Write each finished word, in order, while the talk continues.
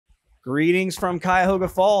Greetings from Cuyahoga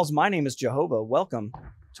Falls. My name is Jehovah. Welcome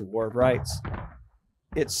to War of Rights.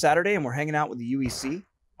 It's Saturday and we're hanging out with the UEC.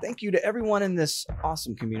 Thank you to everyone in this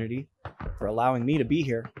awesome community for allowing me to be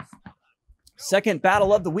here. Second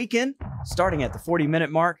battle of the weekend, starting at the 40-minute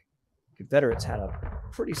mark. Confederates had a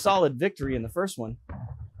pretty solid victory in the first one.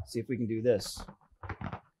 Let's see if we can do this.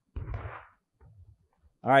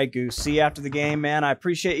 All right, Goose. See you after the game, man. I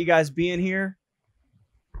appreciate you guys being here.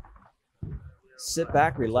 Sit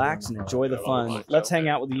back, relax, and enjoy the fun. Let's hang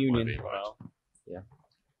out with the Union. Yeah.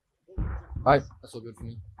 Alright, that's all good for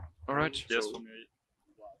me. Alright. Yes, for me.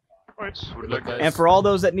 Alright. And for all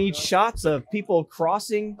those that need shots of people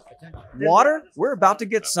crossing water, we're about to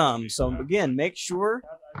get some. So again, make sure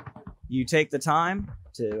you take the time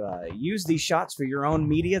to use these shots for your own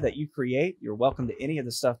media that you create. You're welcome to any of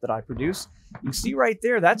the stuff that I produce. You can see right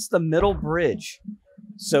there, that's the middle bridge.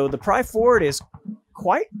 So the Pry Ford is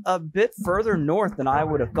quite a bit further north than I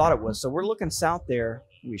would have thought it was. So we're looking south there.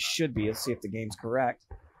 We should be. Let's see if the game's correct.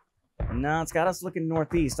 No, it's got us looking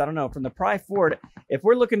northeast. I don't know. From the Pry Ford, if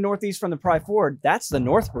we're looking northeast from the Pry Ford, that's the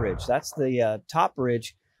North Bridge. That's the top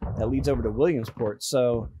bridge that leads over to Williamsport.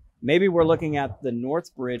 So maybe we're looking at the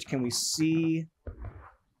North Bridge. Can we see...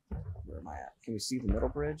 Where am I at? Can we see the middle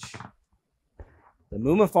bridge? The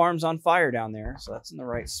Muma Farm's on fire down there, so that's in the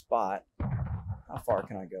right spot. How far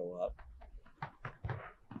can I go up?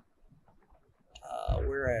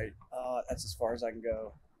 That's as far as I can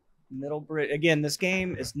go. Middle bridge. Again, this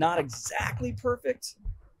game is not exactly perfect.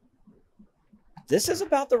 This is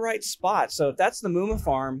about the right spot. So if that's the Muma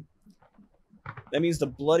Farm, that means the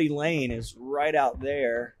Bloody Lane is right out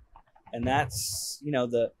there. And that's, you know,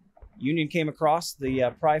 the Union came across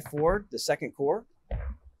the Pry Ford, the 2nd Corps,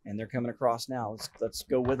 and they're coming across now. Let's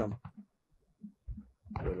go with them.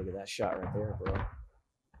 Boy, look at that shot right there, bro.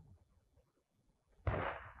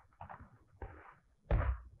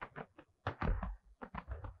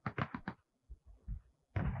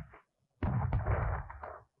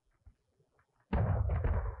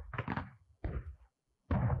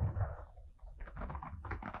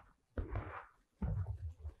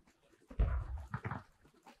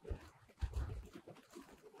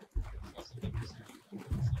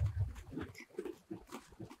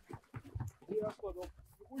 Erstmal noch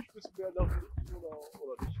ruhig ein bisschen mehr nach hinten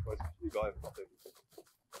oder nicht, weiß ich, egal, macht er nicht.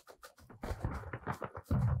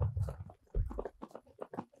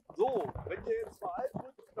 So, wenn ihr jetzt mal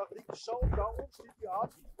einrückt, nach links schaut, da oben steht die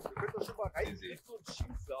Arti. Ihr könnt da schon mal reinklicken und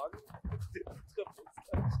Schieß sagen.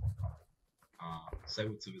 Ah, sehr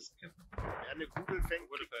gut zu wissen, Captain. Ja, eine Kugel fängt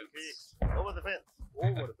okay. Over the fence.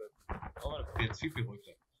 Over the fence. Jetzt viel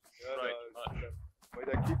beruhigter. Ja, right. Weil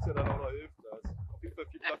der Keks ja dann auch noch hilft. Da ist auf jeden Fall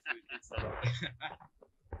viel Platz für den Keks danach.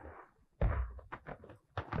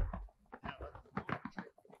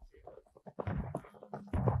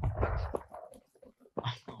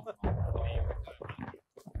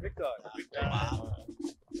 Weg da.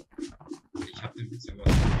 Ich hab den Witz sogar.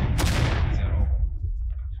 Sehr auch.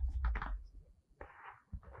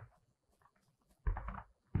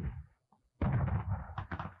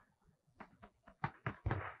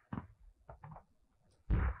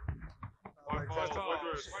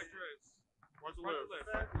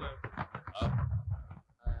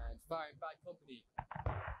 And firing back company.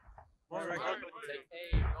 Take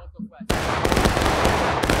A, northwest.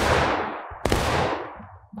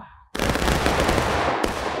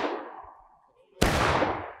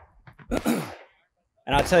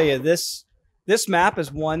 And I'll tell you, this map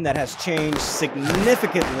is one that has changed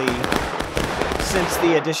significantly since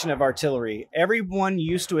the addition of artillery. Everyone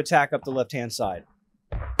used to attack up the left-hand side.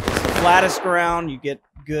 It's the flattest ground. You get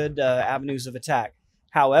good avenues of attack.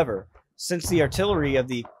 However, since the artillery of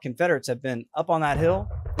the Confederates have been up on that hill,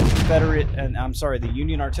 the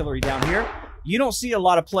Union artillery down here, you don't see a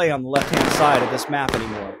lot of play on the left-hand side of this map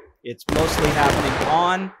anymore. It's mostly happening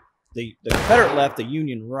on the Confederate left, the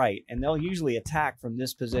Union right, and they'll usually attack from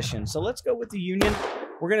this position. So let's go with the Union.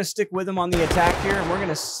 We're going to stick with them on the attack here, and we're going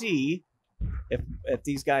to see if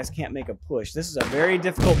these guys can't make a push. This is a very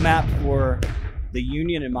difficult map for the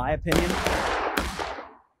Union, in my opinion.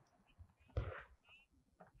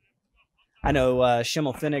 I know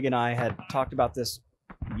Schimmelfinnig and I had talked about this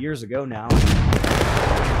years ago now.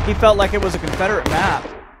 He felt like it was a Confederate map.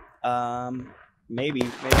 Maybe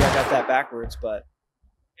I got that backwards, but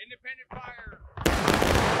Independent fire.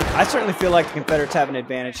 I certainly feel like the Confederates have an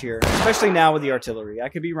advantage here, especially now with the artillery. I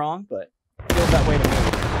could be wrong, but it feels that way to me.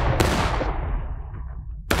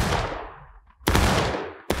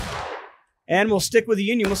 And we'll stick with the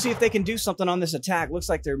Union. We'll see if they can do something on this attack. Looks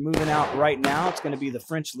like they're moving out right now. It's going to be the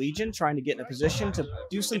French Legion trying to get in a position to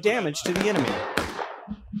do some damage to the enemy.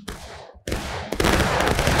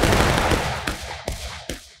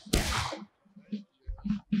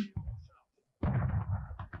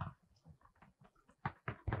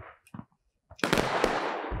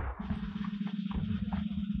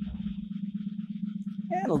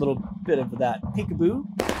 little bit of that peekaboo.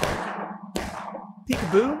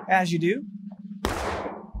 Peekaboo, as you do.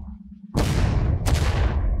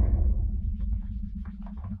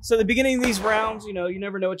 So the beginning of these rounds, you know, you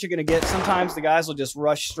never know what you're going to get. Sometimes the guys will just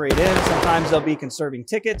rush straight in. Sometimes they'll be conserving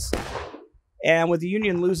tickets. And with the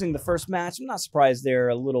Union losing the first match, I'm not surprised they're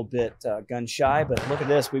a little bit gun shy. But look at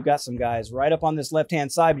this. We've got some guys right up on this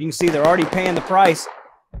left-hand side. But you can see they're already paying the price.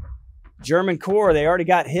 German Corps, they already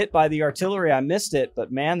got hit by the artillery. I missed it.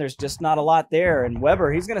 But, man, there's just not a lot there. And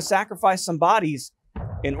Weber, he's going to sacrifice some bodies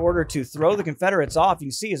in order to throw the Confederates off. You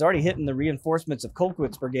can see he's already hitting the reinforcements of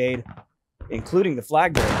Colquitts Brigade, including the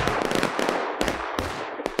flag bearer.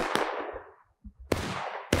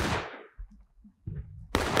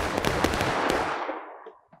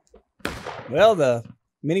 Well, the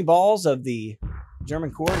mini balls of the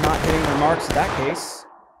German Corps not hitting their marks in that case.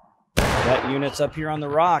 That unit's up here on the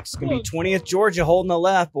rocks. It's going to be 20th Georgia holding the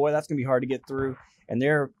left. Boy, that's going to be hard to get through. And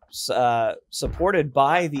they're supported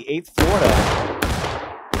by the 8th Florida.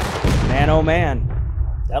 Man, oh man.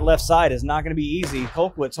 That left side is not going to be easy.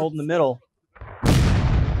 Colquitts holding the middle.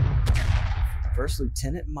 First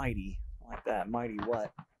Lieutenant Mighty. I like that. Mighty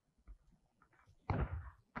what?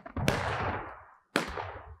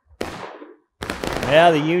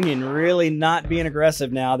 Yeah, the Union really not being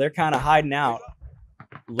aggressive now. They're kind of hiding out,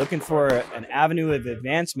 looking for an avenue of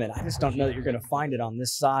advancement. I just don't know that you're going to find it on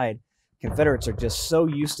this side. Confederates are just so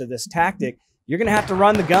used to this tactic. You're going to have to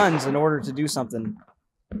run the guns in order to do something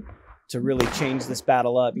to really change this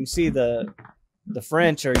battle up. You can see the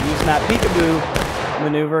French are using that peekaboo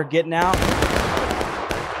maneuver, getting out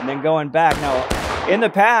and then going back. Now, in the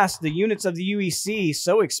past, the units of the UEC,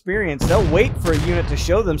 so experienced, they'll wait for a unit to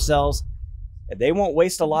show themselves. They won't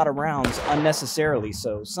waste a lot of rounds unnecessarily.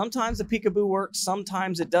 So sometimes the peekaboo works,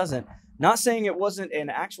 sometimes it doesn't. Not saying it wasn't an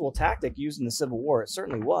actual tactic used in the Civil War. It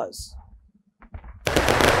certainly was.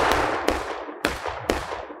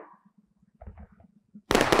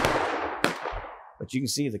 But you can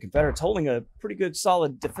see the Confederates holding a pretty good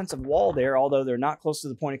solid defensive wall there, although they're not close to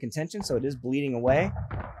the point of contention, so it is bleeding away.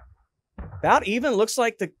 About even. Looks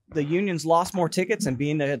like the Union's lost more tickets, and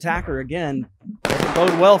being the attacker again doesn't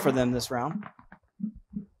bode well for them this round.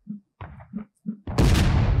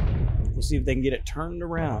 We'll see if they can get it turned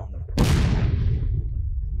around.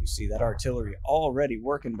 You see that artillery already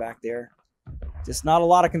working back there. Just not a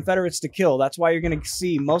lot of Confederates to kill. That's why you're going to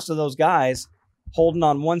see most of those guys holding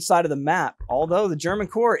on one side of the map. Although the German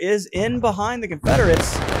Corps is in behind the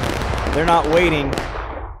Confederates, they're not waiting.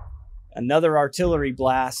 Another artillery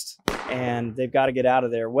blast, and they've got to get out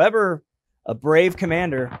of there. Weber, a brave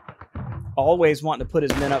commander, always wanting to put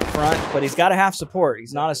his men up front, but he's got to have support.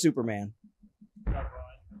 He's not a Superman.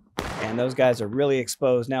 And those guys are really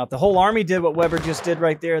exposed. Now, if the whole army did what Weber just did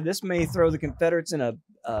right there, this may throw the Confederates in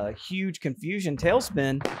a huge confusion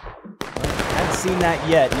tailspin. I haven't seen that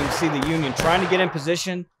yet. You can see the Union trying to get in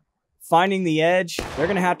position, finding the edge. They're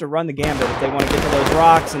going to have to run the gambit if they want to get to those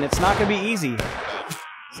rocks, and it's not going to be easy.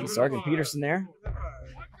 See Sergeant Peterson there.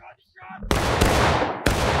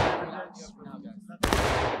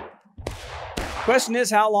 Question is,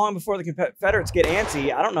 how long before the Confederates get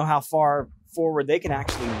antsy? I don't know how far forward they can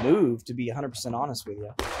actually move, to be 100% honest with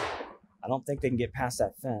you. I don't think they can get past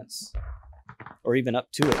that fence, or even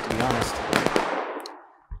up to it, to be honest.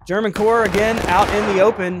 German Corps, again, out in the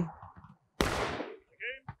open.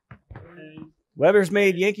 Weber's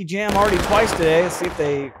made Yankee Jam already twice today. Let's see if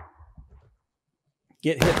they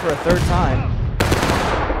get hit for a third time.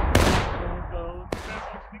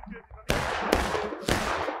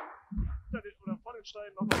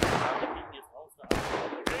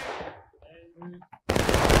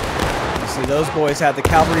 You see those boys have the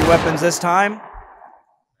cavalry weapons this time.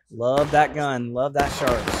 Love that gun. Love that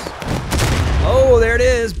Sharps. Oh, there it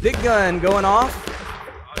is. Big gun going off.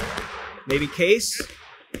 Maybe Case.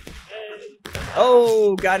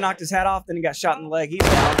 Oh, guy knocked his hat off, then he got shot in the leg. He's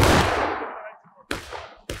down.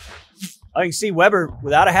 Oh, you can see Weber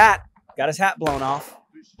without a hat. Got his hat blown off.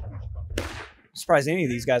 I'm surprised any of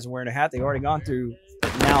these guys are wearing a hat. They've already gone through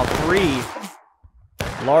now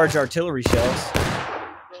 3 large artillery shells.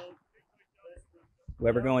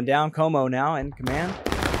 Weber going down. Como now in command.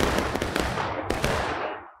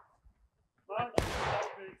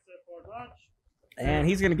 And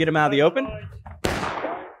he's going to get him out of the open.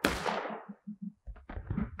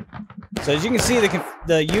 So as you can see,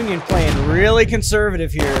 the Union playing really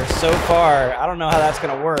conservative here so far. I don't know how that's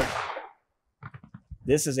going to work.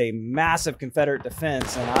 This is a massive Confederate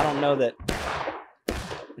defense, and I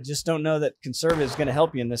just don't know that conservative is going to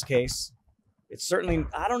help you in this case. It's certainly,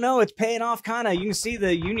 I don't know, it's paying off kind of. You can see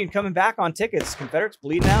the Union coming back on tickets. Confederates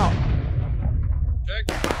bleeding out.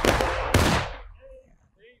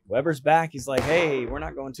 Weber's back. He's like, hey, we're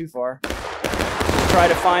not going too far. We'll try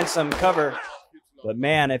to find some cover. But,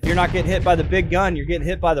 man, if you're not getting hit by the big gun, you're getting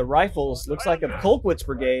hit by the rifles. Looks like a Colquitts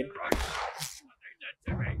brigade.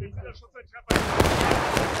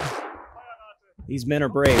 These men are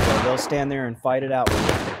brave, though. They'll stand there and fight it out with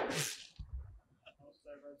you.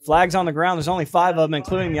 Flags on the ground. There's only 5 of them,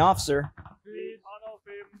 including the officer.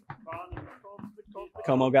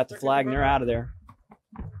 Como got the flag, and they're out of there.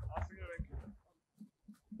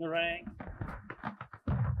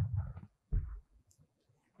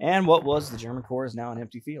 And what was the German Corps is now an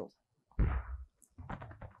empty field.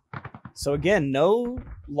 So again, no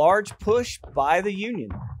large push by the Union.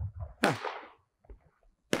 Huh.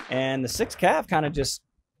 And the 6th Cav kind of just,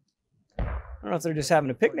 I don't know if they're just having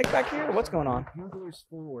a picnic back here or what's going on. Goes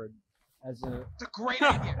forward as a It's a great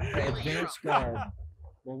idea. advanced guard.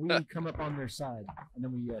 Well, we come up on their side and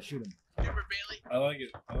then we shoot them. Super Bailey. I like it.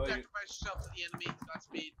 I like it. Sacrifice yourself to the enemy.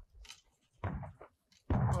 Godspeed.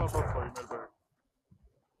 Oh, for you, Melbourne.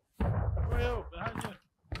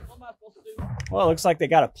 Well, it looks like they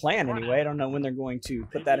got a plan anyway. I don't know when they're going to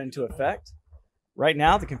put that into effect. Right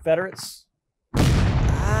now, the Confederates...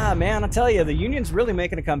 man, I tell you, the Union's really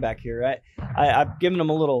making a comeback here. I've given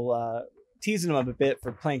them a little... teasing them a bit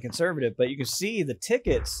for playing conservative, but you can see the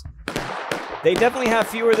tickets... They definitely have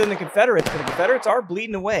fewer than the Confederates, but the Confederates are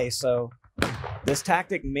bleeding away, so this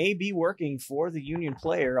tactic may be working for the Union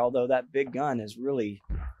player, although that big gun is really,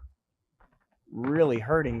 really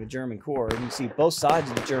hurting the German Corps. You can see both sides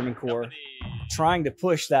of the German Corps trying to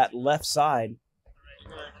push that left side.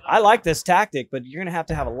 I like this tactic, but you're going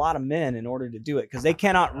to have a lot of men in order to do it because they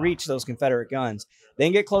cannot reach those Confederate guns. They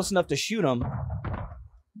can get close enough to shoot them.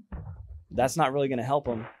 That's not really going to help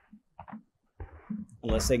them.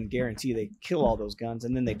 Unless they can guarantee they kill all those guns,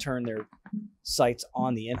 and then they turn their sights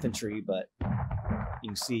on the infantry. But you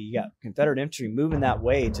can see you got Confederate infantry moving that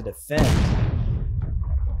way to defend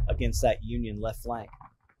against that Union left flank.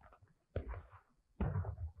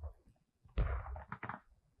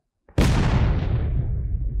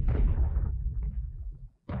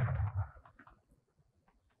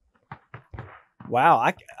 Wow,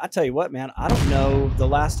 I tell you what, man, I don't know the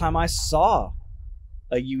last time I saw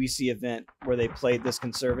a UEC event where they played this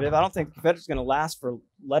conservative. I don't think the Confederates going to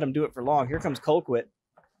let them do it for long. Here comes Colquitt,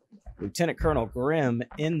 Lieutenant Colonel Grimm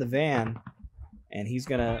in the van, and he's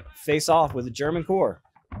going to face off with the German Corps.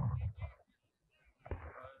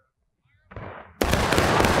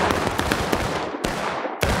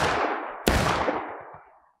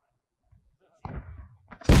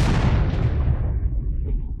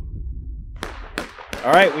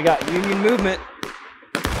 All right, we got Union movement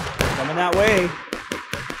coming that way.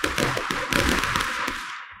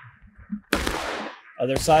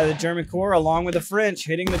 Other side of the German Corps, along with the French,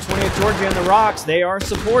 hitting the 20th Georgia and the rocks. They are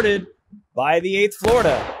supported by the 8th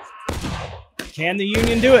Florida. Can the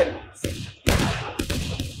Union do it?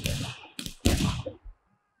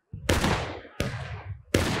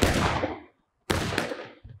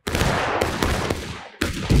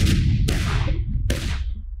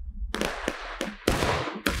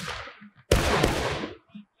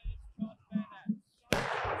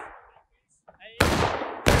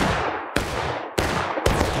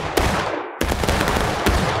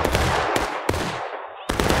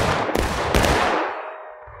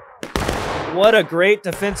 What a great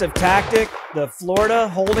defensive tactic. The Florida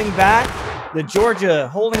holding back, the Georgia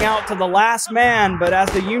holding out to the last man, but as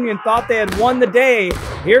the Union thought they had won the day,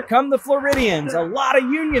 here come the Floridians. A lot of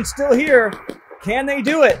Union still here. Can they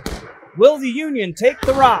do it? Will the Union take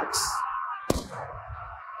the rocks?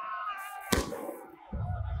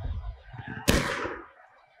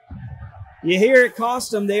 You hear it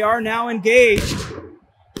cost them. They are now engaged.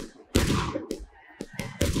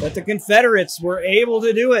 But the Confederates were able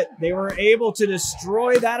to do it. They were able to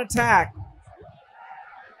destroy that attack.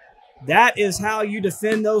 That is how you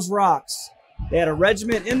defend those rocks. They had a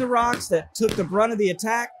regiment in the rocks that took the brunt of the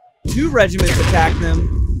attack. 2 regiments attacked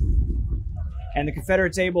them. And the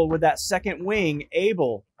Confederates able, with that second wing,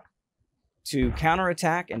 able to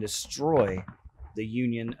counterattack and destroy the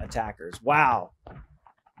Union attackers. Wow.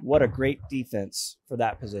 What a great defense for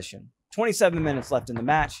that position. 27 minutes left in the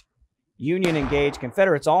match. Union engaged,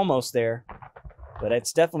 Confederates almost there, but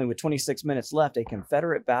it's definitely, with 26 minutes left, a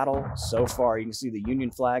Confederate battle so far. You can see the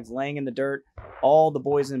Union flags laying in the dirt, all the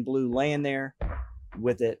boys in blue laying there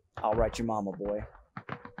with it. I'll write your mama, boy.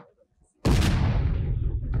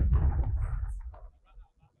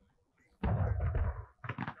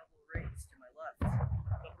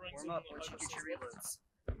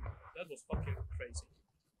 That was fucking crazy.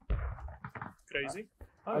 Crazy?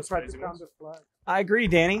 I tried to count the flag. I agree,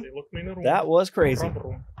 Danny. They looked me in the room. That was crazy.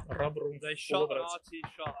 I Rubber room They full shot of an rats. RT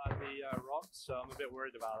shot at the rocks, so I'm a bit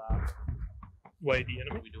worried about that. Wait, the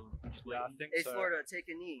enemy? Yeah, I think Hey, so. Florida, take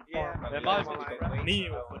a knee. Yeah, there might be the friendly. Knee.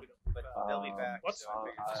 But they'll be back. What? So I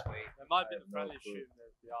figured just wait. There might be the friendly shooting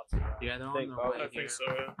the RT. Yeah, they're on Think their about way I it. think here. so,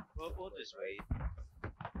 yeah. We'll just wait.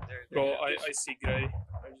 Go, I see grey.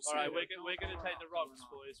 Alright, we're gonna take the rocks,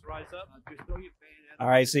 boys. Rise up. All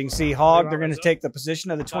right, so you can see Hog. They're going to take the position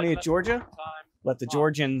of the 20th Georgia. Time. Let the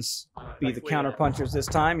Georgians be the counterpunchers this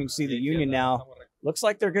time. You can see the Union now. Looks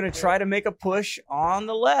like they're going to try to make a push on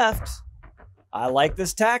the left. I like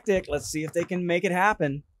this tactic. Let's see if they can make it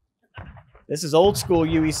happen. This is old school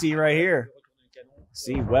UEC right here.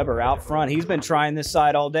 See Weber out front. He's been trying this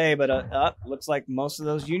side all day, but looks like most of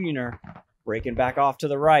those Union are breaking back off to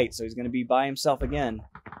the right, so he's going to be by himself again.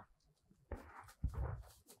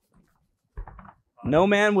 No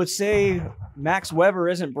man would say Max Weber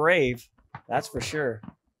isn't brave. That's for sure.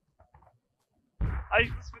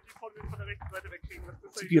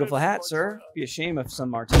 It's a beautiful hat, sir. Be a shame if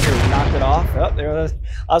some artillery knocked it off. Oh, there it is.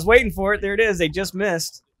 I was waiting for it. There it is. They just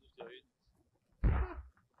missed.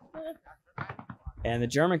 And the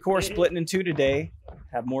German Corps splitting in two today.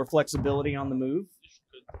 Have more flexibility on the move.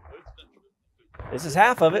 This is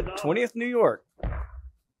half of it. 20th New York.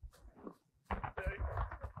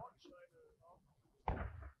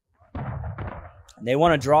 And they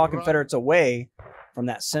want to draw Confederates away from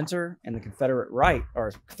that center and the Confederate right,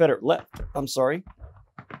 or Confederate left, I'm sorry.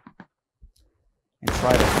 And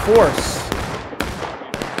try to force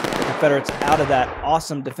the Confederates out of that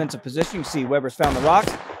awesome defensive position. You see Weber's found the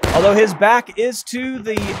rocks, although his back is to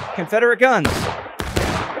the Confederate guns.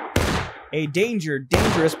 A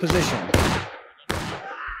dangerous position.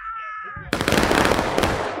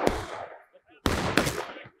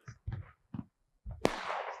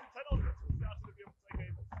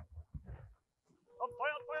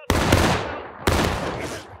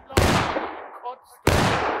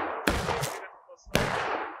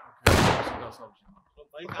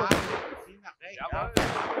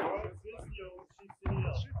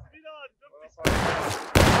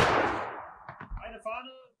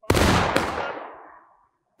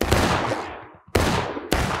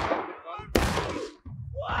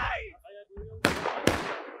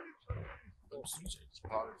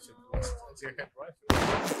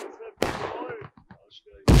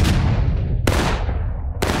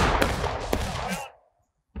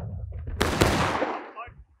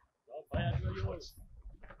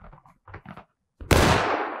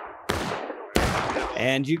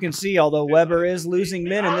 And you can see, although Weber is losing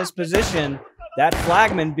men in this position, that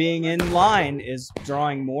flagman being in line is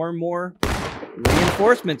drawing more and more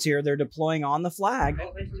reinforcements here. They're deploying on the flag.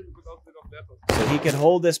 So he could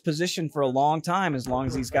hold this position for a long time as long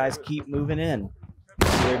as these guys keep moving in.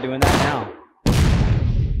 See, they're doing that now.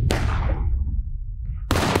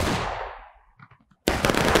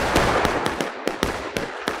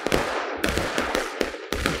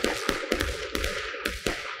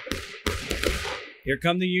 Here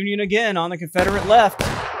come the Union again on the Confederate left.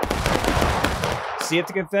 See if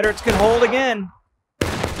the Confederates can hold again.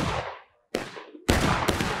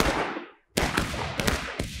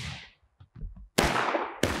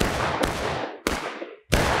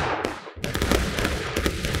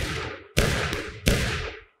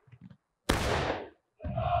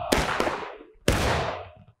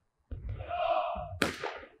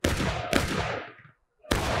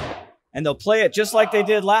 And they'll play it just like they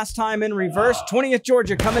did last time in reverse. 20th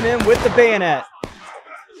Georgia coming in with the bayonet.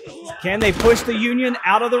 Can they push the Union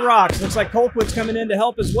out of the rocks? Looks like Colquitts coming in to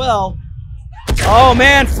help as well. Oh,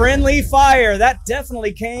 man, friendly fire. That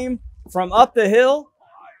definitely came from up the hill.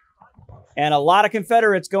 And a lot of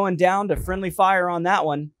Confederates going down to friendly fire on that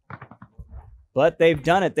one. But they've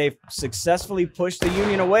done it. They've successfully pushed the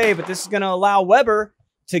Union away. But this is going to allow Weber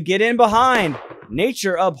to get in behind.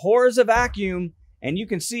 Nature abhors a vacuum. And you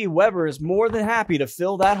can see Weber is more than happy to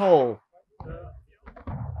fill that hole.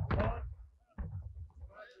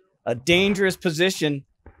 A dangerous position.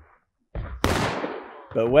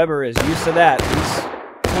 But Weber is used to that.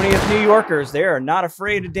 These 20th New Yorkers, they are not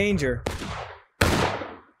afraid of danger.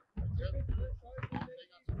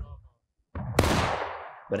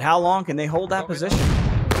 But how long can they hold that position?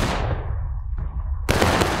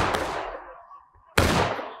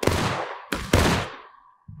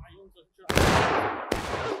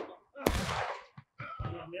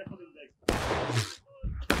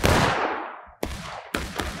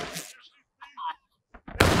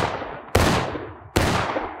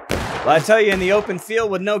 Well, I tell you, in the open field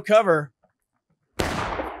with no cover,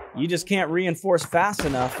 you just can't reinforce fast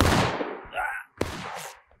enough.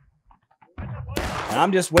 And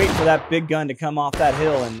I'm just waiting for that big gun to come off that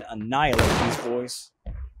hill and annihilate these boys.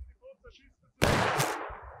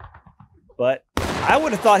 But I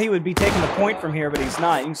would have thought he would be taking the point from here, but he's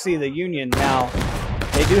not. You can see the Union now.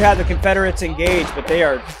 They do have the Confederates engaged, but they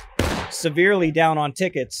are severely down on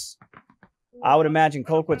tickets. I would imagine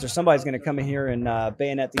Colquitts or somebody's going to come in here and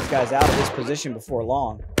bayonet these guys out of this position before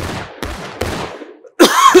long.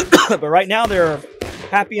 But right now they're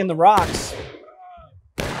happy in the rocks,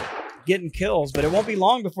 getting kills. But it won't be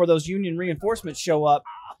long before those Union reinforcements show up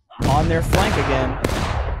on their flank again.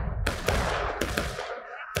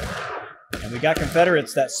 And we got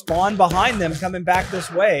Confederates that spawn behind them coming back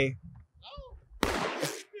this way.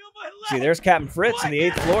 See, there's Captain Fritz in the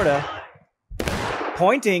 8th Florida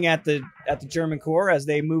pointing at the German Corps as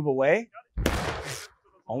they move away.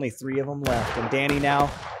 Only 3 of them left. And Danny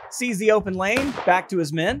now sees the open lane, back to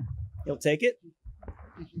his men. He'll take it.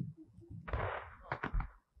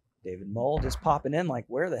 David Mull just popping in like,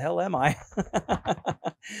 where the hell am I?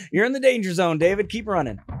 You're in the danger zone, David. Keep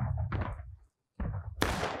running.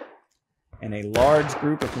 And a large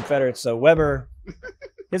group of Confederates. So Weber,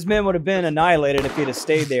 his men would have been annihilated if he'd have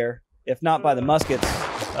stayed there, if not by the muskets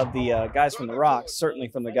of the guys from the rocks, certainly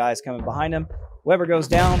from the guys coming behind him. Weber goes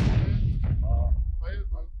down.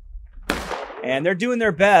 And they're doing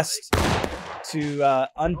their best to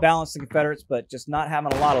unbalance the Confederates, but just not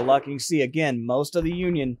having a lot of luck. You can see, again, most of the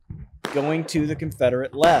Union going to the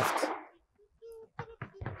Confederate left.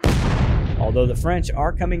 Although the French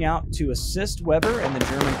are coming out to assist Weber and the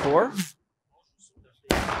German Corps.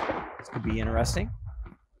 This could be interesting.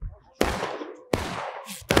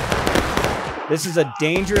 This is a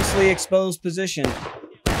dangerously exposed position.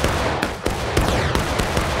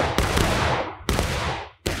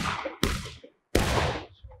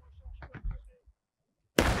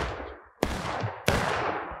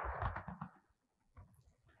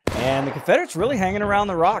 And the Confederates really hanging around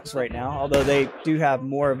the rocks right now, although they do have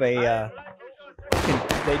more of a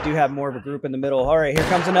group in the middle. All right, here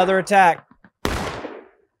comes another attack.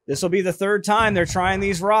 This will be the 3rd time they're trying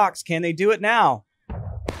these rocks. Can they do it now?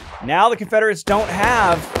 Now the Confederates don't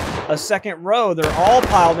have a second row. They're all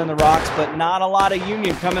piled in the rocks, but not a lot of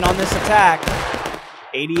Union coming on this attack.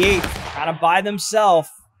 88 kind of by themselves.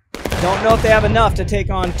 Don't know if they have enough to take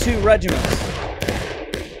on 2 regiments.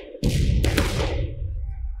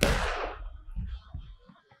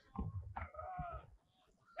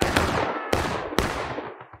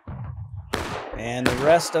 And the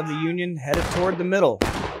rest of the Union headed toward the middle.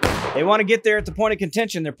 They want to get there at the point of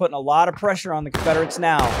contention. They're putting a lot of pressure on the Confederates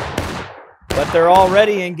now. But they're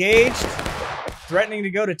already engaged, threatening to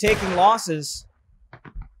go to taking losses.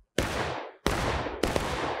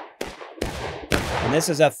 And this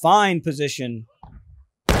is a fine position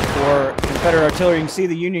for Confederate artillery. You can see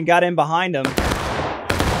the Union got in behind them.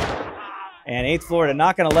 And 8th Florida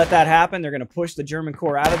not going to let that happen. They're going to push the German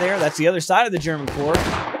Corps out of there. That's the other side of the German Corps.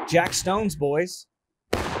 Jack Stone's boys.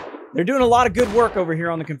 They're doing a lot of good work over here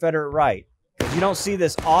on the Confederate right. You don't see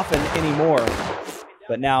this often anymore.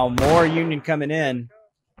 But now more Union coming in.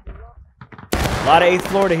 A lot of 8th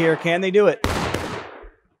Florida here. Can they do it?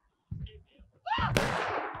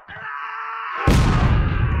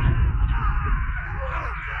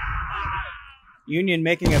 Union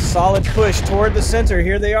making a solid push toward the center.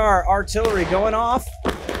 Here they are. Artillery going off.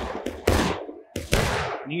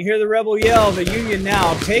 And you hear the rebel yell. The Union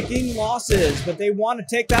now taking losses, but they want to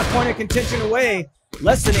take that point of contention away.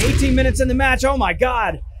 Less than 18 minutes in the match. Oh my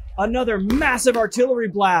God. Another massive artillery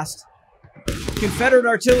blast. Confederate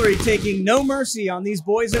artillery taking no mercy on these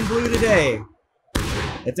boys in blue today.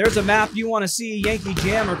 If there's a map you want to see Yankee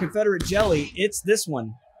Jam or Confederate Jelly, it's this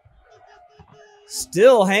one.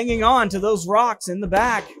 Still hanging on to those rocks in the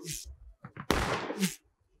back.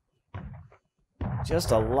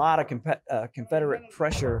 Just a lot of Confederate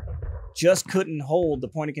pressure. Just couldn't hold the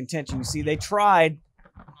point of contention. You see, they tried.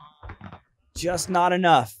 Just not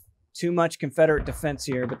enough. Too much Confederate defense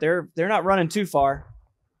here, but they're not running too far.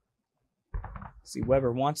 See,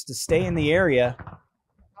 Weber wants to stay in the area.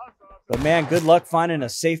 But man, good luck finding a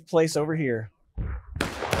safe place over here.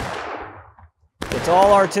 It's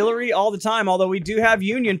all artillery all the time, although we do have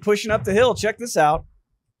Union pushing up the hill. Check this out.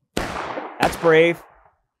 That's brave.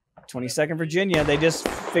 22nd Virginia, they just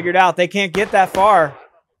figured out they can't get that far.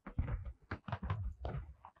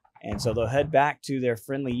 And so they'll head back to their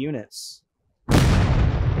friendly units.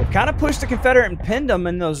 They've kind of pushed the Confederate and pinned them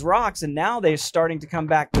in those rocks, and now they're starting to come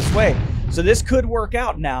back this way. So this could work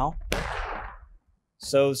out now.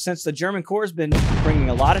 So since the German Corps has been bringing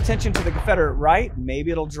a lot of attention to the Confederate right,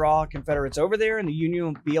 maybe it'll draw Confederates over there, and the Union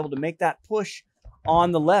will be able to make that push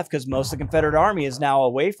on the left, because most of the Confederate army is now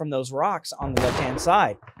away from those rocks on the left-hand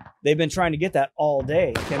side. They've been trying to get that all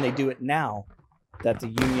day. Can they do it now that the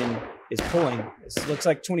Union is pulling. It looks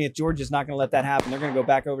like 20th Georgia's not going to let that happen. They're going to go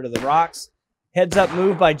back over to the rocks. Heads up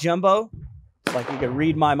move by Jumbo. It's like he could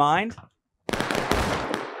read my mind.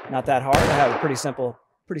 Not that hard. I have a pretty simple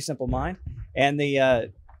mind. And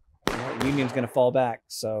the Union's going to fall back.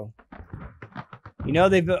 So, you know,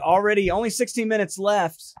 they've already only 16 minutes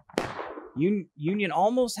left. Union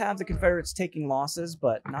almost have the Confederates taking losses,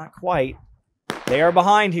 but not quite. They are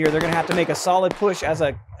behind here. They're going to have to make a solid push as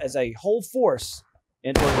a whole force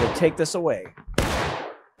in order to take this away.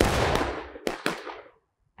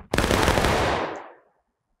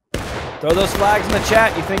 Throw those flags in the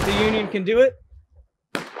chat. You think the Union can do it?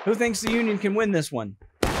 Who thinks the Union can win this one?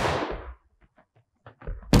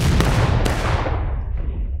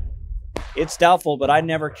 It's doubtful, but I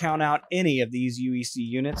never count out any of these UEC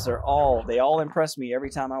units. They all impress me every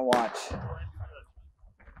time I watch.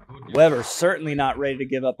 Weber certainly not ready to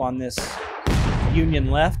give up on this Union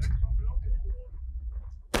left.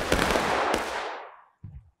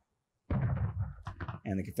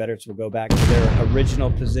 And the Confederates will go back to their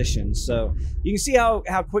original position. So you can see how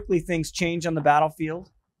quickly things change on the battlefield.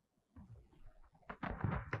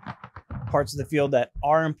 Parts of the field that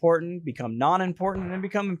are important become non-important and then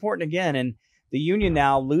become important again. And the Union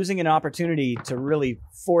now losing an opportunity to really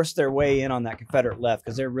force their way in on that Confederate left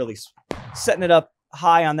because they're really setting it up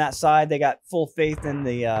high on that side. They got full faith in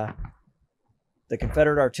the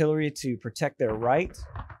Confederate artillery to protect their right,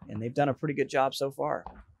 and they've done a pretty good job so far.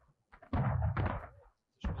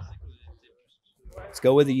 Let's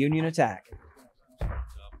go with the Union attack.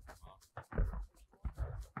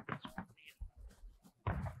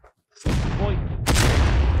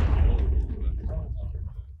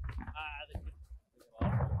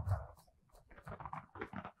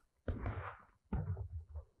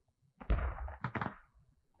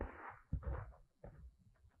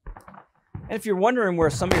 And if you're wondering where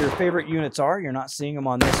some of your favorite units are, you're not seeing them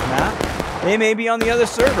on this map. They may be on the other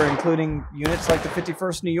server, including units like the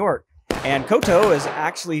 51st New York. And Koto is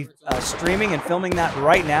actually streaming and filming that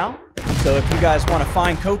right now. So if you guys want to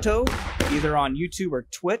find Koto, either on YouTube or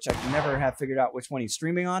Twitch, I can never have figured out which one he's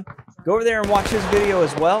streaming on, go over there and watch his video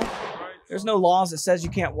as well. There's no laws that says you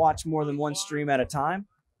can't watch more than one stream at a time.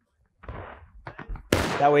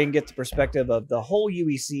 That way you can get the perspective of the whole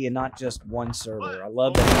UEC and not just one server. I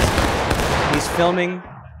love that he's filming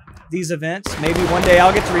these events. Maybe one day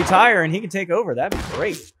I'll get to retire and he can take over. That'd be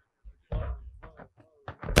great.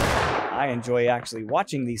 I enjoy actually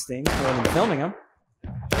watching these things more than filming them.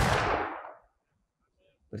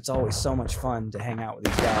 But it's always so much fun to hang out with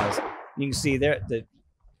these guys. You can see there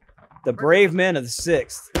the brave men of the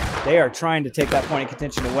 6th. They are trying to take that point of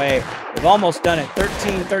contention away. They've almost done it.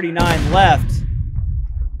 13:39 left.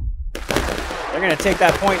 They're going to take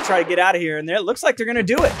that point, try to get out of here, and it looks like they're going to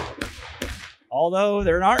do it. Although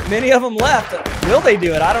there aren't many of them left. Will they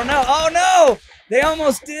do it? I don't know. Oh, no! They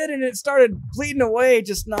almost did, and it started bleeding away.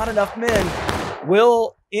 Just not enough men.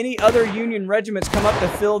 Will any other Union regiments come up to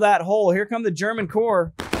fill that hole? Here come the German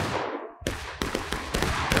Corps.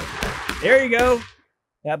 There you go.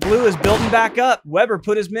 That blue is building back up. Weber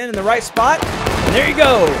put his men in the right spot. And there you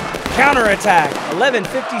go. Counterattack.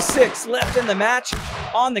 11:56 left in the match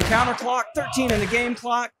on the counter clock. 13 in the game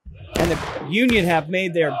clock. And the Union have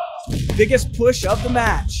made their biggest push of the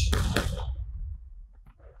match.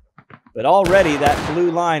 But already that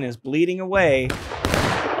blue line is bleeding away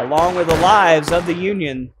along with the lives of the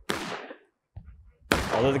Union.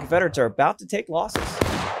 Although the Confederates are about to take losses.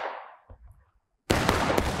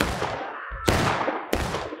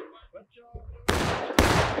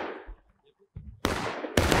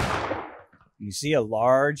 You see a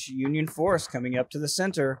large Union force coming up to the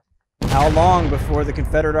center. How long before the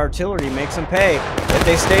Confederate artillery makes them pay? If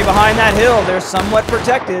they stay behind that hill, they're somewhat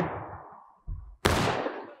protected.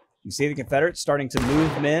 You see the Confederates starting to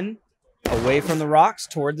move men away from the rocks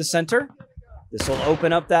toward the center. This will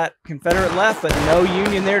open up that Confederate left, but no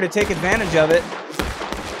Union there to take advantage of it.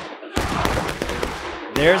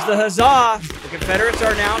 There's the huzzah. The Confederates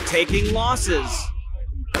are now taking losses.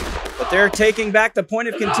 But they're taking back the point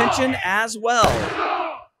of contention as well.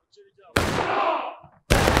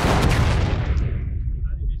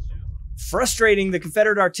 Frustrating the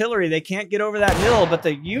Confederate artillery. They can't get over that hill, but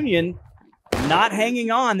the Union not hanging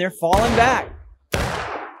on. They're falling back.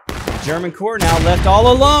 The German Corps now left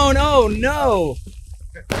all alone. Oh, no.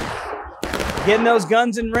 Getting those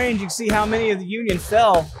guns in range. You can see how many of the Union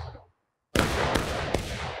fell.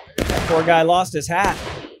 That poor guy lost his hat.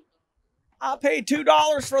 I paid $2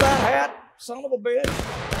 for that hat, son of a bitch.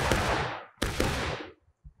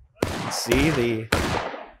 See, the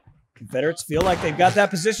Confederates feel like they've got that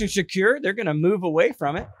position secured. They're going to move away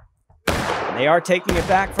from it. And they are taking it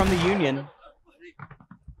back from the Union.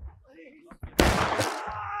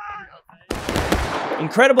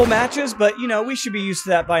 Incredible matches, but you know, we should be used to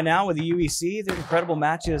that by now with the UEC. They're incredible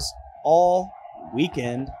matches all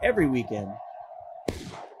weekend, every weekend.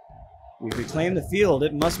 We've reclaimed the field.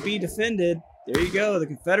 It must be defended. There you go. The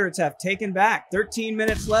Confederates have taken back. 13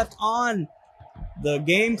 minutes left on the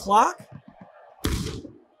game clock.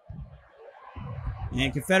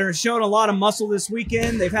 And Confederates showing a lot of muscle this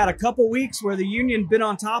weekend. They've had a couple weeks where the Union been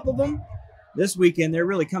on top of them. This weekend, they're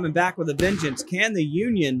really coming back with a vengeance. Can the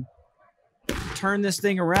Union turn this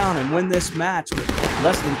thing around and win this match with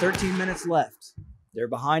less than 13 minutes left? They're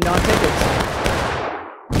behind on tickets.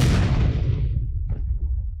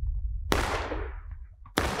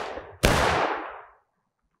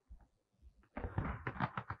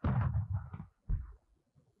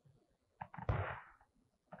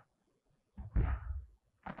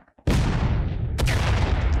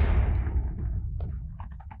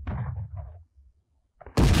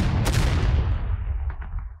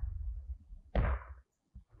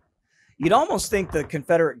 You'd almost think the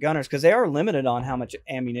Confederate gunners, because they are limited on how much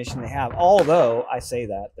ammunition they have, although I say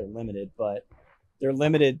that they're limited, but they're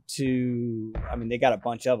limited to, I mean, they got a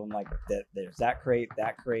bunch of them. Like there's that crate,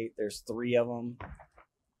 there's 3 of them.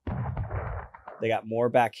 They got more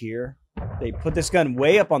back here. They put this gun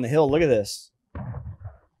way up on the hill. Look at this.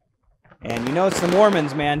 And you know it's the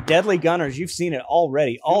Mormons, man. Deadly gunners. You've seen it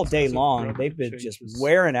already all day long. They've been just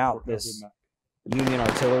wearing out this Union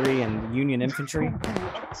artillery and Union infantry.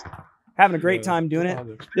 Having a great time doing it.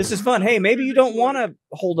 This is fun. Hey, maybe you don't want to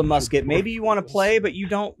hold a musket. Maybe you want to play, but you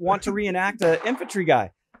don't want to reenact an infantry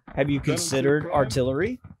guy. Have you considered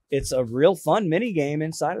artillery? It's a real fun mini game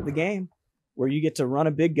inside of the game where you get to run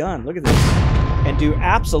a big gun. Look at this. And do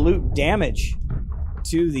absolute damage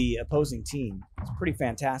to the opposing team. It's pretty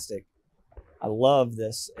fantastic. I love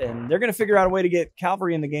this. And they're going to figure out a way to get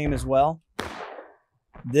cavalry in the game as well.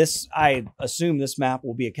 This, I assume this map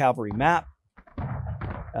will be a cavalry map.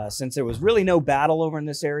 Since there was really no battle over in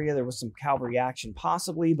this area, there was some cavalry action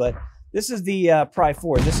possibly, but this is the Pry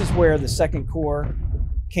 4. This is where the 2nd Corps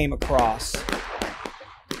came across,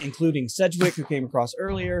 including Sedgwick, who came across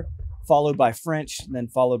earlier, followed by French, and then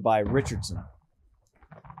followed by Richardson.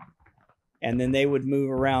 And then they would move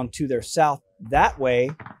around to their south that way,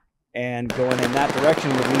 and going in that direction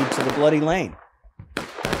would lead to the Bloody Lane.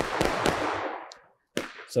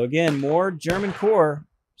 So again, more German Corps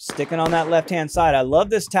sticking on that left-hand side. I love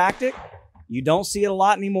this tactic. You don't see it a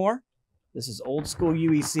lot anymore. This is old school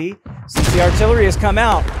UEC. Since the artillery has come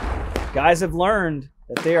out, guys have learned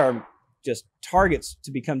that they are just targets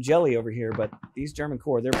to become jelly over here. But these German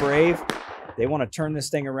Corps, they're brave. They want to turn this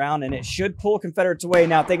thing around, and it should pull Confederates away.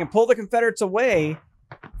 Now, if they can pull the Confederates away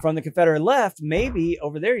from the Confederate left, maybe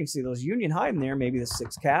over there you can see those Union hiding there, maybe the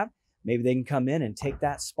 6th Cav. Maybe they can come in and take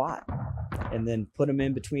that spot and then put them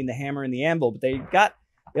in between the hammer and the anvil. But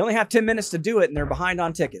they only have 10 minutes to do it, and they're behind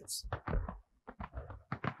on tickets.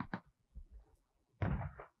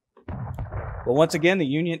 But once again, the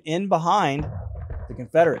Union in behind the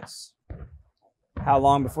Confederates. How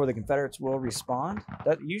long before the Confederates will respond?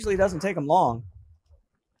 That usually doesn't take them long.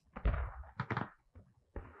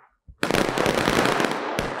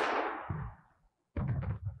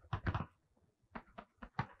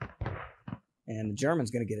 And the Germans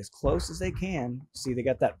going to get as close as they can. See, they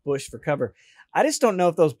got that bush for cover. I just don't know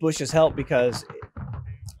if those bushes help because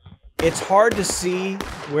it's hard to see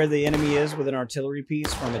where the enemy is with an artillery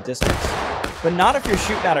piece from a distance. But not if you're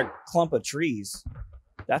shooting at a clump of trees.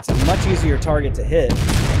 That's a much easier target to hit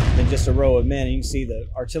than just a row of men. And you can see the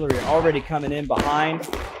artillery already coming in behind,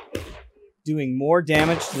 doing more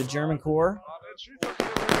damage to the German Corps.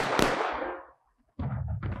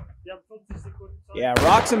 Yeah,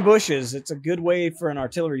 rocks and bushes. It's a good way for an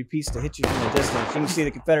artillery piece to hit you from a distance. You can see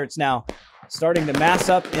the Confederates now starting to mass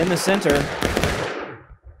up in the center.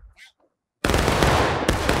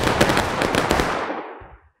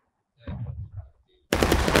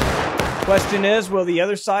 Question is, will the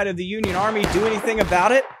other side of the Union Army do anything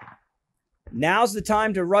about it? Now's the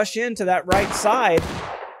time to rush into that right side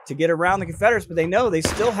to get around the Confederates, but they know they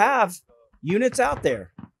still have units out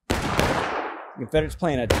there. The Confederates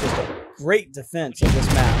playing just a great defense of this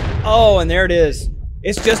map. Oh, and there it is.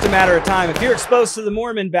 It's just a matter of time. If you're exposed to the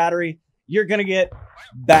Mormon battery, you're going to get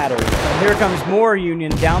battered. And here comes more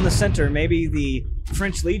Union down the center. Maybe the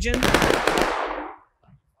French Legion.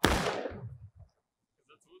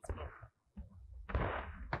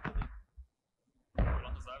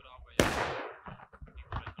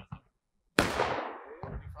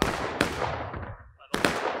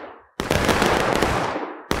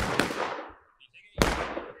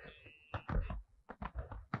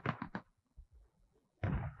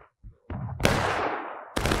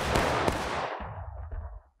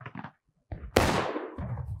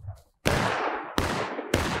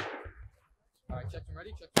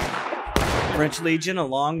 French Legion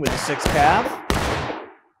along with the 6th Cav.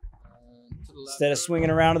 Instead of swinging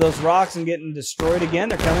around to those rocks and getting destroyed again,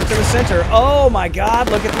 they're coming to the center. Oh my God,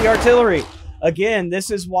 look at the artillery. Again,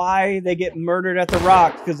 this is why they get murdered at the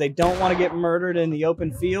rocks, because they don't want to get murdered in the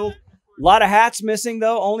open field. A lot of hats missing,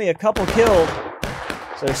 though. Only a couple killed.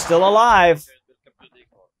 So they're still alive.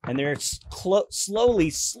 And they're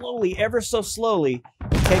slowly, ever so slowly,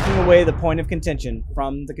 taking away the point of contention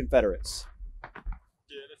from the Confederates.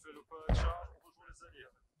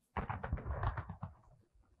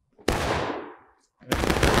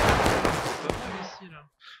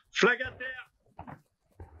 Flag à terre.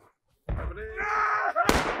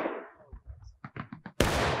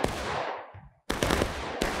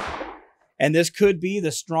 And this could be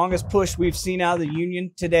the strongest push we've seen out of the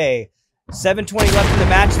Union today. 7:20 left in the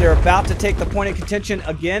match. They're about to take the point of contention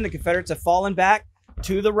again. The Confederates have fallen back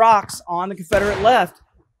to the rocks on the Confederate left.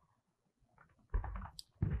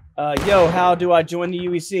 Yo, how do I join the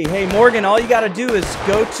UEC? Hey, Morgan, all you got to do is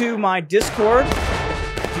go to my Discord.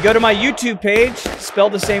 If you go to my YouTube page,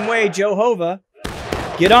 spelled the same way, Joe Hova,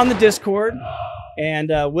 get on the Discord, and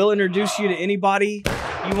we'll introduce you to anybody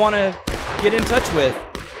you want to get in touch with.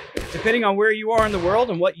 Depending on where you are in the world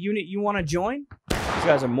and what unit you want to join, these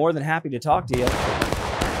guys are more than happy to talk to you.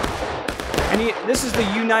 And this is the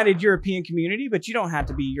United European community, but you don't have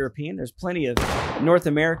to be European. There's plenty of North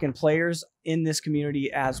American players in this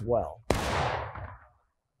community as well.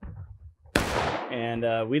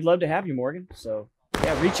 And we'd love to have you, Morgan. So,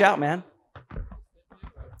 yeah, reach out, man.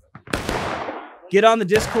 Get on the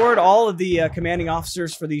Discord. All of the commanding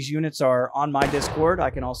officers for these units are on my Discord. I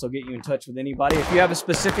can also get you in touch with anybody. If you have a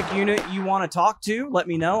specific unit you want to talk to, let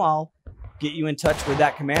me know. I'll get you in touch with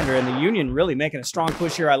that commander. And the Union really making a strong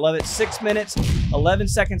push here. I love it. 6 minutes, 11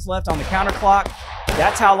 seconds left on the counter clock.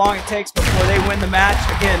 That's how long it takes before they win the match.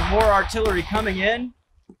 Again, more artillery coming in.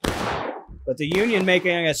 But the Union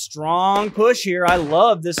making a strong push here. I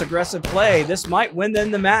love this aggressive play. This might win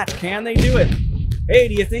them the match. Can they do it? Hey,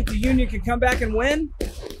 do you think the Union can come back and win?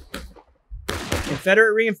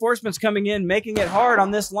 Confederate reinforcements coming in, making it hard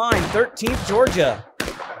on this line. 13th Georgia.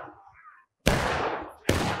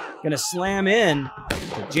 Going to slam in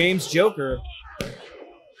to James Joker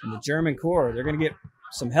and the German Corps. They're going to get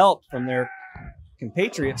some help from their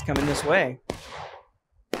compatriots coming this way.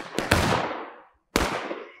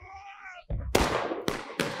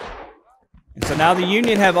 And so now the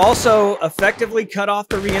Union have also effectively cut off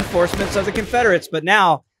the reinforcements of the Confederates, but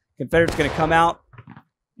now Confederates going to come out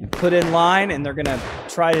and put in line, and they're going to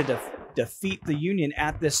try to defeat the Union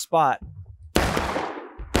at this spot.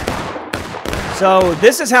 So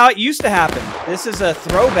this is how it used to happen. This is a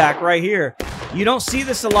throwback right here. You don't see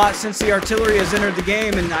this a lot since the artillery has entered the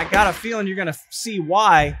game, and I got a feeling you're going to see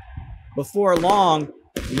why before long.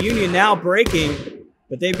 The Union now breaking,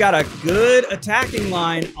 but they've got a good attacking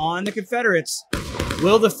line on the Confederates.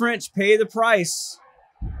 Will the French pay the price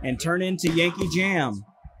and turn into Yankee Jam?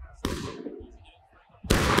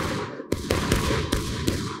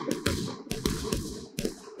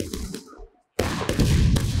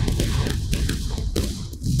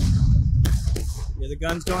 Hear the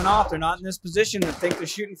guns going off. They're not in this position to think they're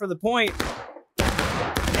shooting for the point.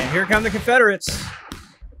 And here come the Confederates.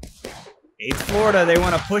 8th Florida, they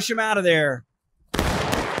want to push them out of there.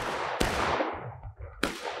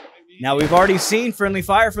 Now, we've already seen friendly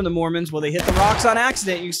fire from the Mormons. Well, they hit the rocks on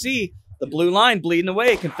accident. You see the blue line bleeding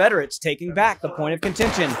away. Confederates taking back the point of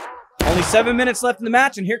contention. Only 7 minutes left in the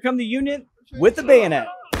match, and here come the Union with the bayonet.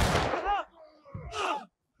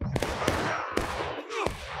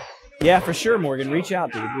 Yeah, for sure, Morgan. Reach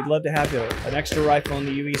out, dude. We'd love to have you an extra rifle in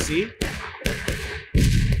the UEC.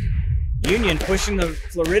 Union pushing the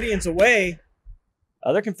Floridians away.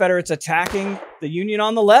 Other Confederates attacking the Union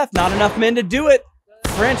on the left. Not enough men to do it.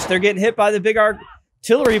 French, they're getting hit by the big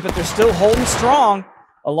artillery, but they're still holding strong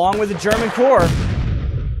along with the German Corps.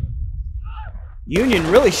 Union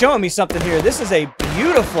really showing me something here. This is a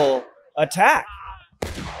beautiful attack.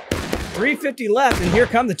 3:50 left, and here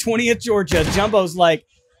come the 20th Georgia. Jumbo's like,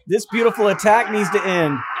 this beautiful attack needs to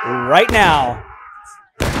end right now.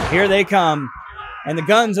 Here they come. And the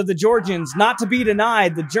guns of the Georgians, not to be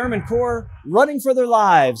denied, the German Corps running for their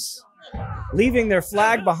lives. Leaving their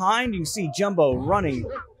flag behind, you can see Jumbo running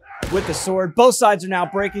with the sword. Both sides are now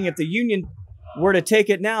breaking. If the Union were to take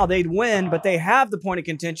it now, they'd win, but they have the point of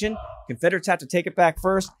contention. Confederates have to take it back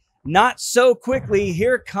first. Not so quickly.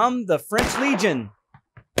 Here come the French Legion.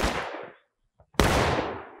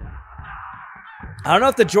 I don't know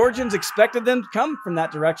if the Georgians expected them to come from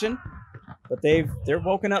that direction, but they're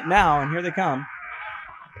woken up now, and here they come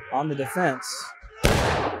on the defense.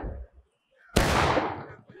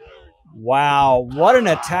 Wow, what an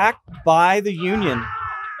attack by the Union.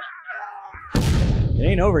 It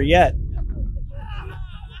ain't over yet.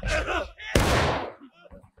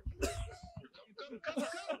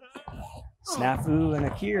 Snafu and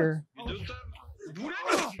Akir.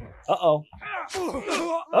 Uh-oh.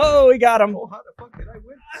 Oh, he got him.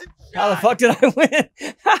 How the fuck did I win?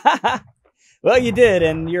 Well, you did,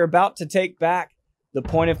 and you're about to take back the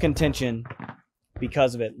point of contention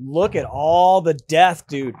because of it. Look at all the death,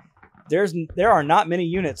 dude. There are not many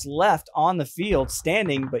units left on the field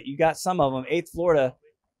standing, but you got some of them. 8th Florida,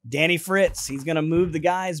 Danny Fritz. He's going to move the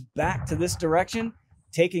guys back to this direction,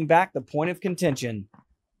 taking back the point of contention.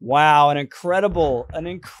 Wow, an incredible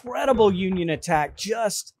Union attack.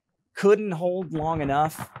 Just couldn't hold long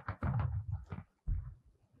enough.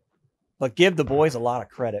 But give the boys a lot of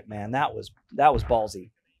credit, man. That was ballsy.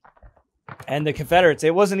 And the Confederates,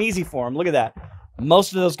 it wasn't easy for them. Look at that.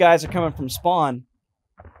 Most of those guys are coming from spawn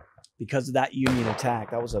because of that Union attack.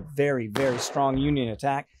 That was a very, very strong Union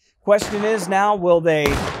attack. Question is now, will they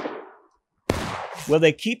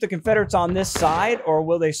keep the Confederates on this side, or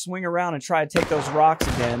will they swing around and try to take those rocks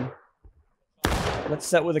again? Let's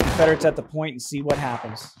set with the Confederates at the point and see what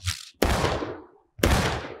happens.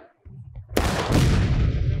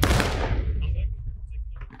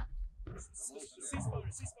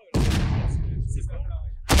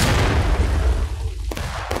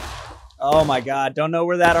 Oh my God, don't know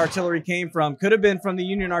where that artillery came from. Could have been from the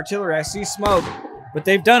Union artillery. I see smoke, but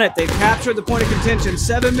they've done it. They've captured the point of contention.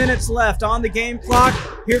 7 minutes left on the game clock.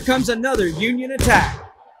 Here comes another Union attack.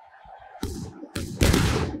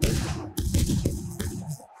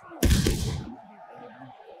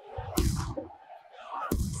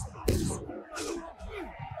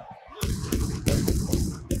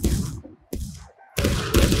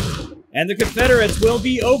 And the Confederates will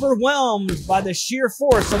be overwhelmed by the sheer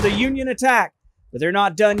force of the Union attack. But they're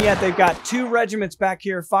not done yet. They've got 2 regiments back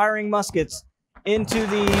here firing muskets into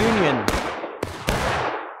the Union.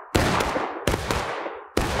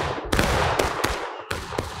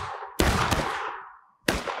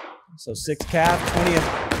 So 6th Cav,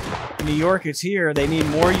 20th New York is here. They need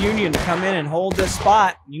more Union to come in and hold this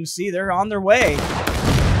spot. You can see they're on their way.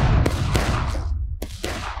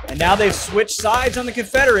 And now they've switched sides on the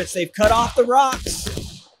Confederates. They've cut off the rocks.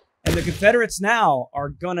 And the Confederates now are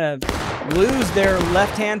going to lose their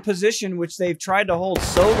left-hand position, which they've tried to hold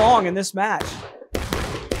so long in this match.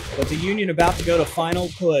 But the Union about to go to final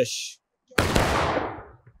push.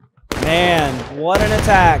 Man, what an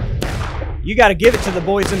attack. You got to give it to the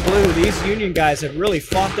boys in blue. These Union guys have really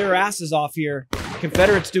fought their asses off here.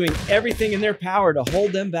 Confederates doing everything in their power to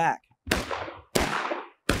hold them back.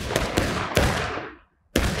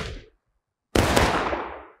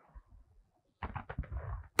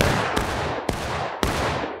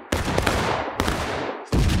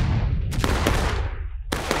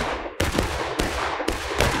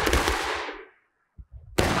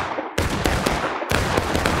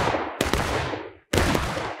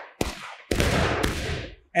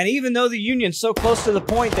 And even though the Union's so close to the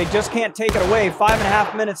point, they just can't take it away.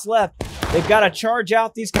 5.5 minutes left. They've got to charge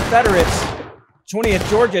out these Confederates. 20th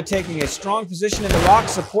Georgia taking a strong position in the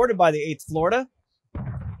rocks, supported by the 8th Florida.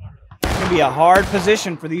 It's going to be a hard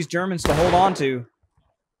position for these Germans to hold on to.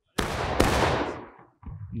 You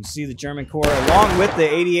can see the German Corps, along with the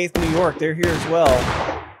 88th New York. They're here as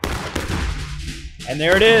well. And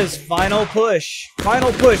there it is. Final push.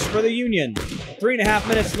 Final push for the Union. 3.5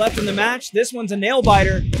 minutes left in the match. This one's a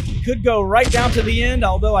nail-biter. Could go right down to the end,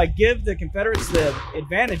 although I give the Confederates the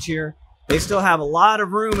advantage here. They still have a lot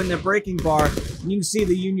of room in the breaking bar. And you can see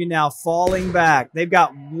the Union now falling back. They've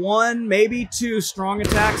got 1, maybe 2 strong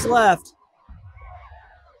attacks left.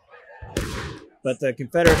 But the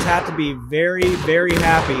Confederates have to be very, very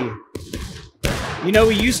happy. You know,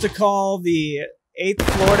 we used to call the 8th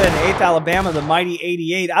Florida and 8th Alabama the mighty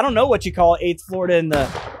 88. I don't know what you call 8th Florida and the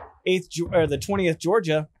 8th or the 20th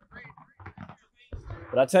Georgia.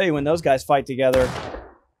 But I'll tell you, when those guys fight together,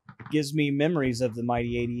 it gives me memories of the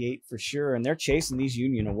mighty 88 for sure. And they're chasing these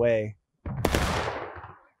Union away.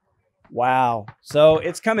 Wow. So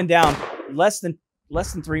it's coming down. Less than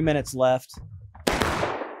 3 minutes left.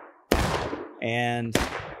 And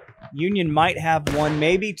Union might have 1,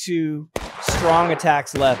 maybe 2 strong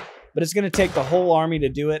attacks left. But it's going to take the whole army to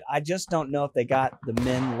do it. I just don't know if they got the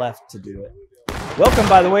men left to do it. Welcome,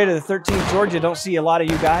 by the way, to the 13th Georgia. Don't see a lot of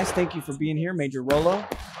you guys. Thank you for being here, Major Rolo.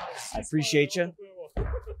 I appreciate you.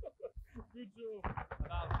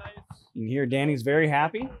 You can hear Danny's very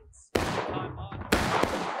happy.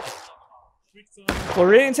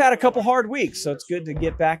 Floridians had a couple hard weeks, so it's good to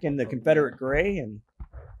get back in the Confederate gray and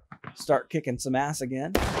start kicking some ass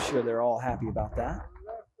again. I'm sure they're all happy about that.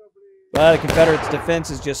 But the Confederates' defense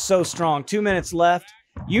is just so strong. 2 minutes left.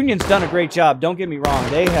 Union's done a great job. Don't get me wrong.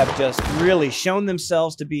 They have just really shown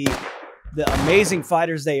themselves to be the amazing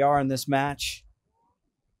fighters they are in this match.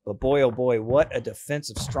 But boy, oh boy, what a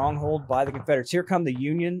defensive stronghold by the Confederates. Here come the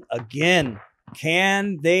Union again.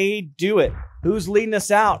 Can they do it? Who's leading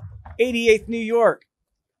us out? 88th New York.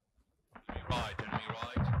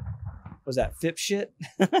 Was that Phipps shit?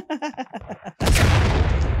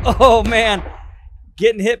 Oh, man.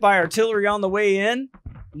 Getting hit by artillery on the way in.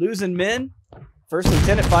 Losing men. First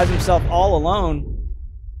lieutenant finds himself all alone.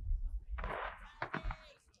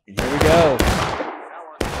 And here we go.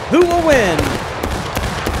 Who will win?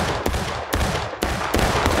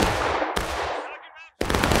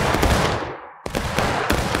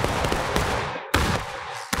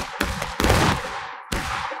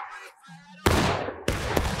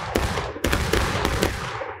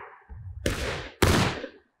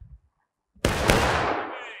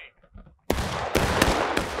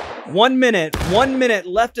 One minute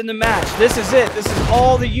left in the match. This is it. This is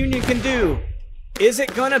all the Union can do. Is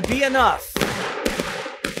it going to be enough?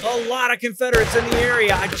 A lot of Confederates in the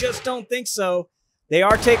area. I just don't think so. They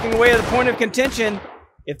are taking away the point of contention.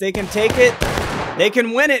 If they can take it, they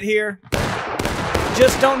can win it here.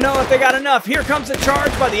 Just don't know if they got enough. Here comes the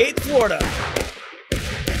charge by the 8th Florida.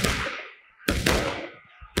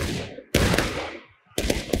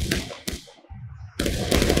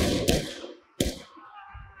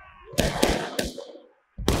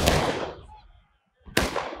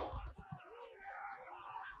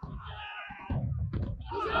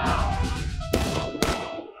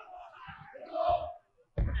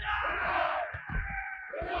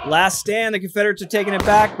 Last stand, the Confederates are taking it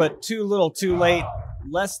back, but too little, too late.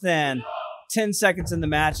 Less than 10 seconds in the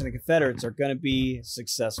match, and the Confederates are going to be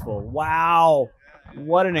successful. Wow.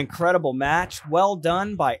 What an incredible match. Well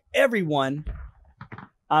done by everyone.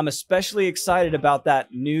 I'm especially excited about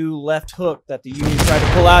that new left hook that the Union tried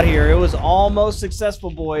to pull out here. It was almost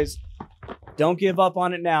successful, boys. Don't give up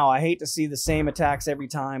on it now. I hate to see the same attacks every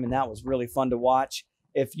time, and that was really fun to watch.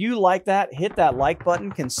 If you like that, hit that like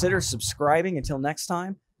button. Consider subscribing. Until next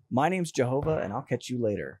time, my name's Jehovah, and I'll catch you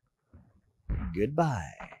later.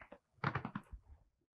 Goodbye.